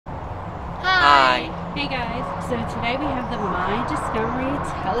Hey guys, so today we have the My Discovery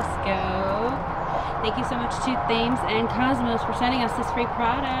Telescope. Thank you so much to Thames and Kosmos for sending us this free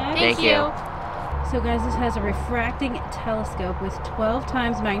product. Thank you. So guys, this has a refracting telescope with 12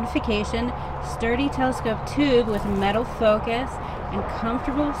 times magnification, sturdy telescope tube with metal focus, and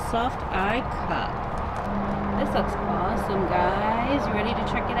comfortable soft eye cup. This looks awesome, guys. You ready to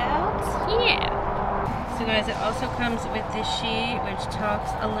check it out? Yeah. So guys, it also comes with this sheet which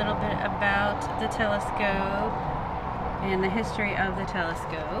talks a little bit about the telescope and the history of the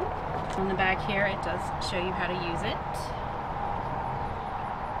telescope. On the back here it does show you how to use it.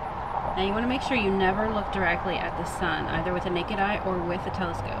 Now you want to make sure you never look directly at the sun, either with a naked eye or with a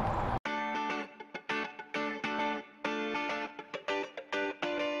telescope.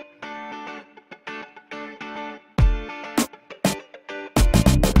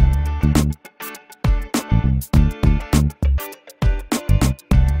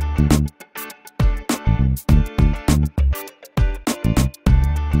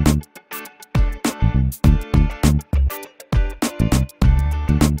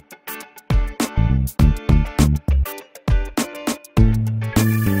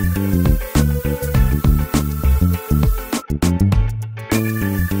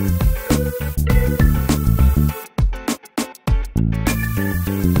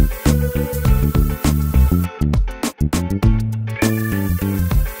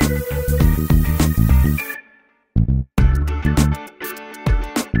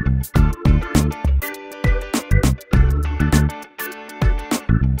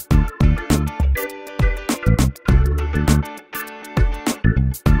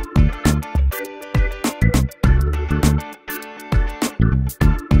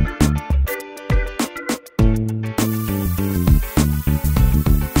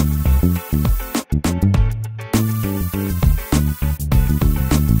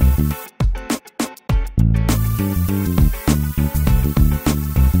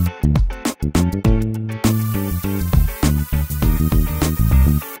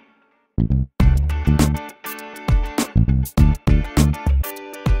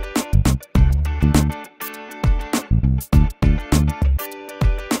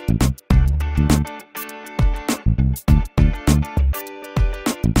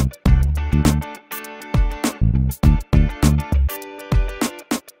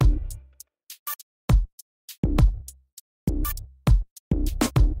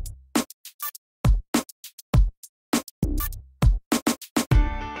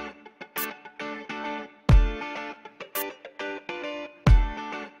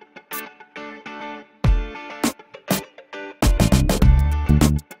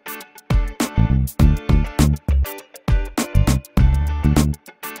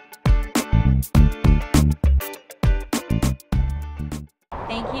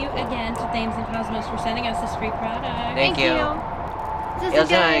 Thank you again to Thames and Cosmos for sending us this free product. Thank you. This is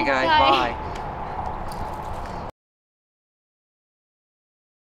Guys. Bye.